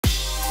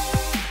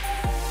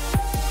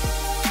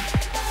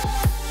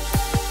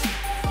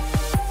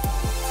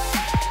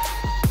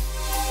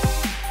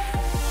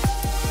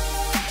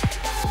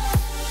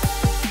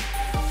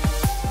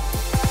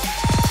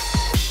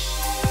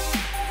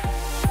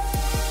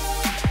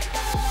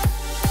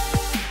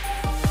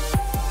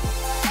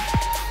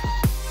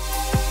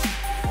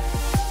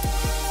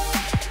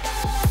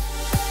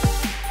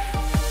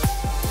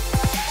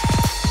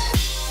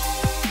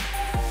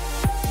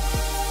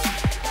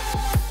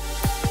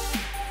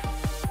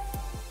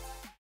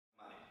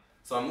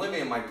So I'm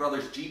living in my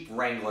brother's Jeep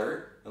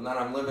Wrangler, and then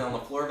I'm living on the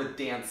floor of a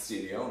dance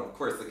studio, and of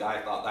course the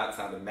guy thought that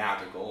sounded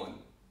magical, and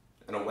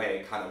in a way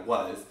it kind of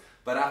was.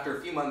 But after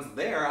a few months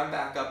there, I'm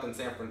back up in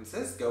San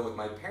Francisco with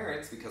my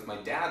parents because my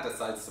dad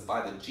decides to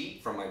buy the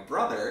Jeep from my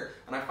brother,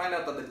 and I find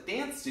out that the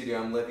dance studio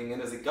I'm living in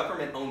is a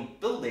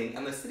government-owned building,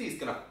 and the city's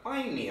gonna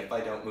fine me if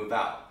I don't move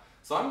out.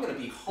 So I'm gonna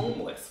be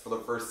homeless for the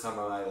first time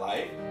in my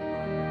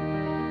life.